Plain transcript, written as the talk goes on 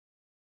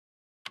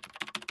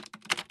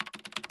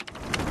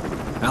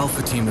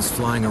Alpha Team is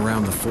flying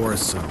around the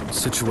forest zone,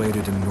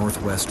 situated in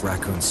northwest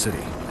Raccoon City,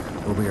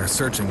 where we are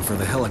searching for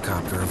the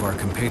helicopter of our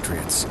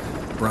compatriots,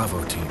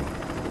 Bravo Team,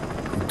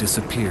 who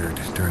disappeared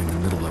during the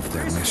middle of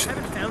their mission.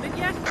 Haven't found it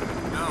yet?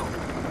 No,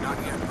 not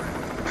yet, Brad.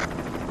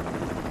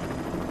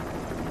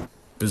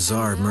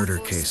 Bizarre murder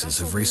cases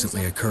have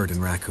recently occurred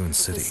in Raccoon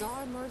City.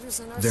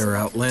 There are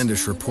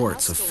outlandish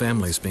reports of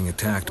families being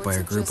attacked by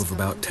a group of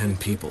about 10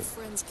 people.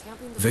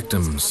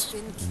 Victims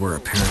were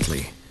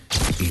apparently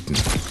eaten.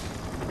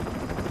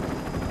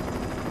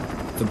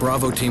 The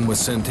Bravo Team was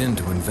sent in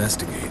to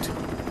investigate,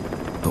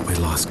 but we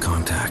lost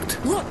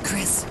contact. Look,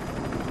 Chris!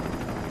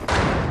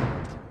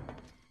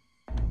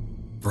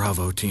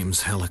 Bravo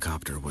Team's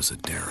helicopter was a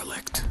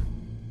derelict.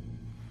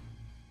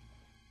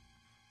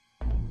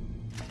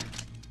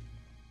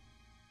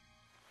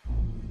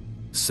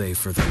 Save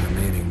for the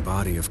remaining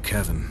body of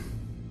Kevin.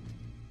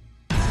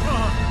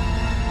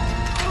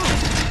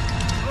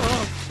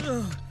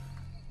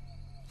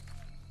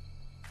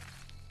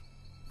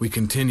 We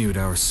continued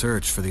our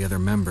search for the other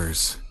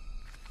members,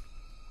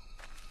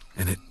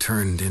 and it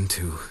turned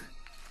into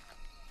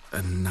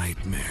a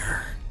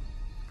nightmare.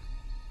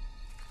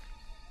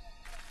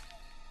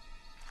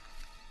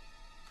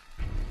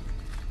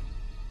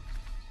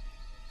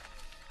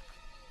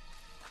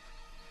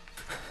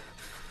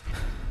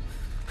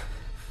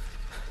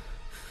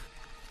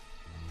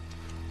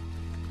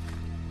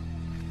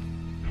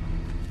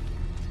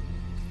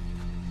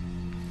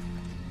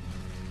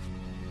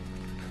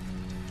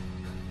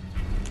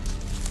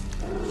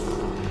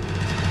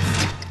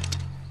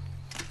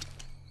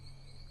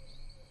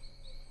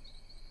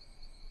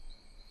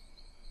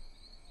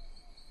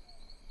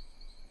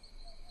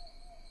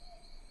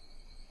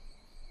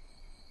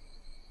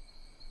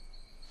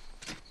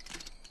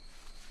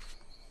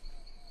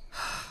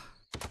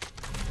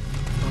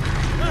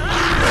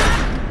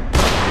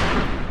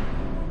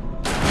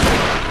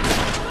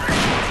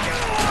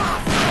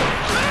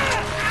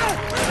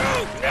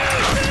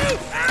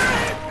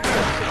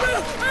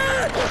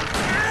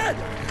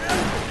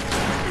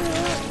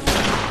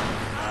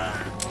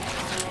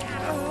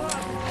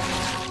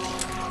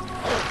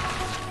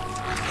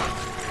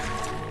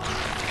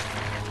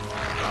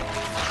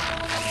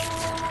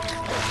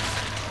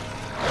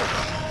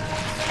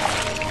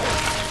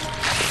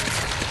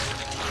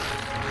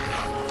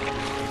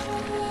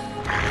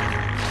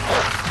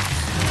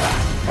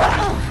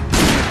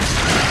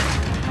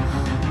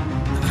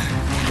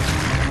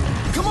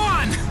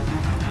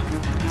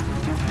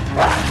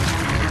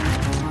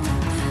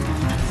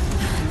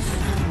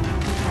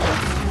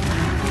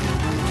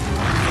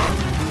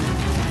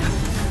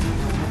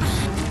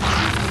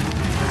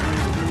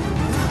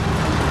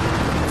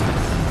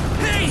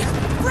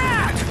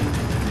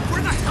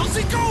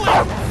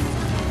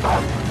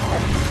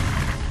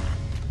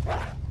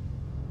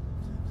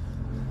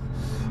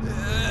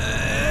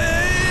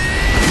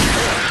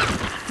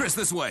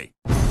 This way.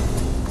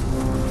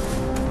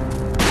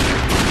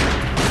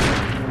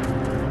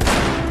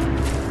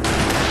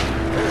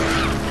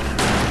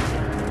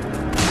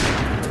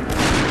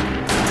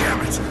 Damn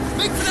it!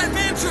 Make for that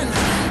mansion!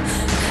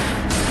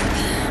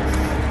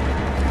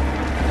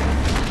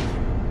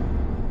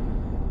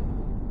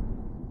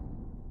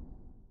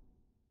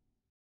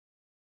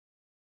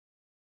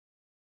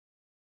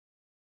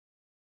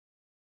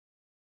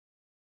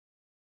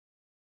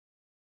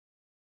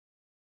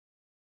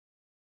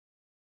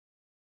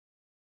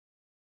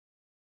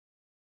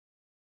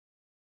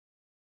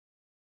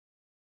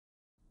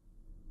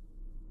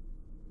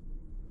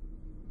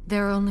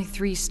 There are only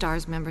 3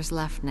 STARS members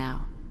left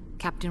now.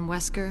 Captain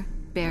Wesker,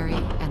 Barry,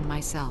 and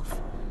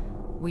myself.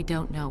 We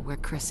don't know where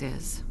Chris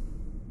is.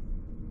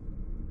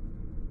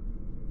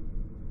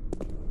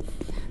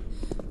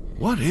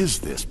 What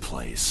is this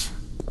place?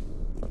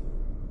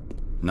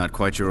 Not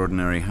quite your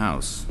ordinary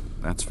house,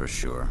 that's for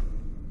sure.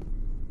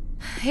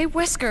 Hey,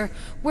 Wesker,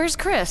 where's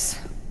Chris?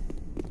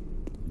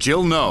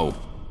 Jill, no!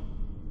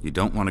 You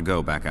don't want to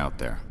go back out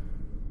there.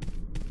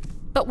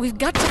 But we've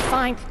got to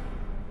find...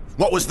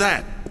 What was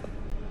that?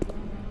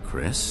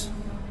 Chris?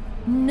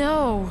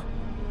 No.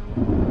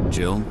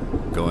 Jill,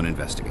 go and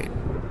investigate.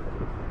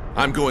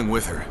 I'm going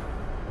with her.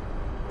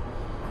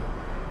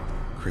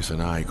 Chris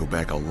and I go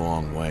back a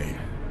long way.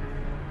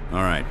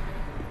 All right.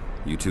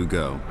 You two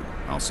go.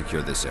 I'll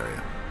secure this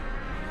area.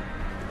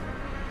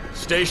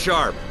 Stay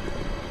sharp.